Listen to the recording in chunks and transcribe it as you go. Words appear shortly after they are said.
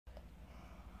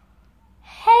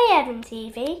Kevin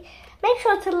TV. Make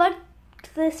sure to like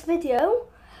this video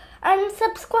and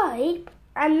subscribe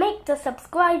and make the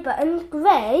subscribe button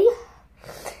grey.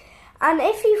 And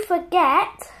if you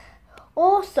forget,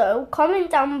 also comment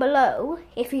down below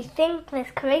if you think this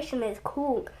creation is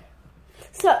cool.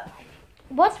 So,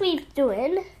 what we're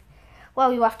doing,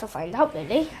 well, you have to find out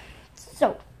really.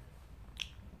 So,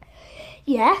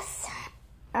 yes,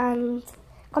 and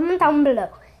comment down below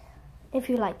if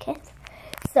you like it.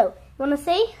 So, you want to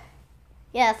see?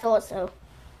 Yeah, I thought so.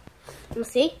 You want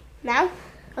to see? Now?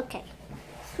 Okay.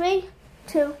 3,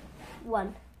 2,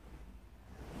 1.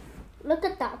 Look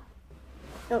at that.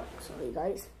 Oh, sorry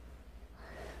guys.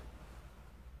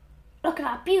 Look at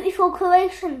that beautiful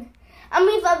creation. And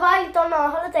we've arrived on our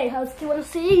holiday house. Do you want to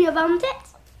see around it?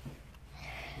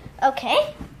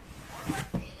 Okay.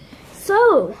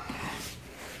 So,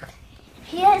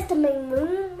 here's the main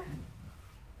room.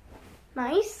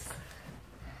 Nice.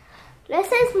 This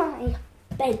is my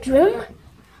bedroom.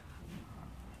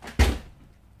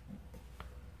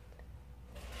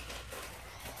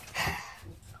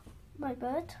 My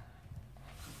bed.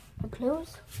 My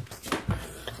clothes.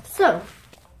 So,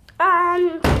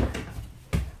 and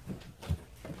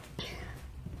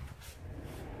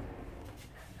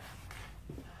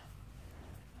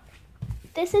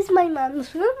this is my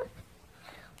mum's room.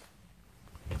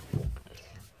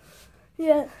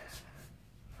 Yeah.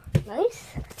 Nice.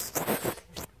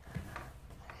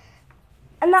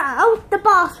 And now the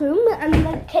bathroom and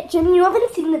the kitchen. You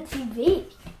haven't seen the TV.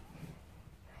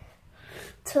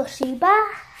 Toshiba.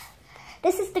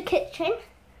 This is the kitchen.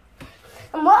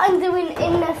 And what I'm doing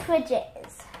in the fridge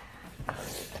is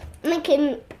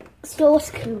making sauce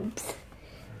cubes.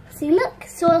 See, look,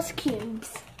 sauce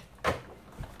cubes.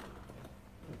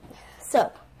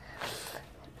 So,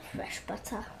 fresh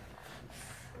butter.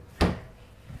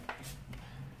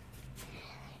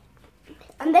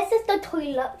 And this is the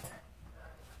toilet.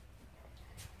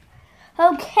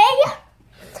 Okay.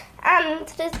 And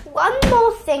there's one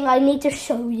more thing I need to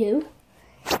show you.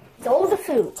 It's all the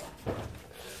food.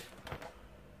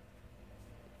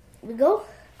 Here we go.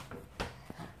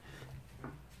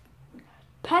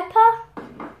 Pepper.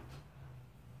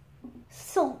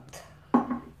 Salt.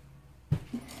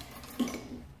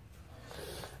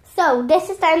 So this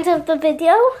is the end of the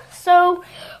video. So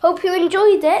hope you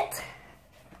enjoyed it.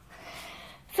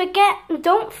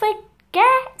 Don't forget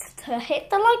to hit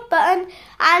the like button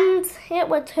and it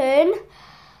will turn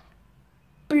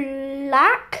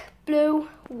black, blue,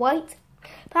 white.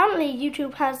 Apparently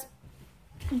YouTube has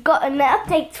gotten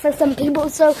updates for some people,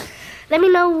 so let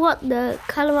me know what the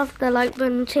colour of the like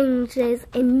button changes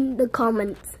in the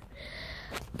comments.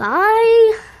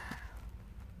 Bye.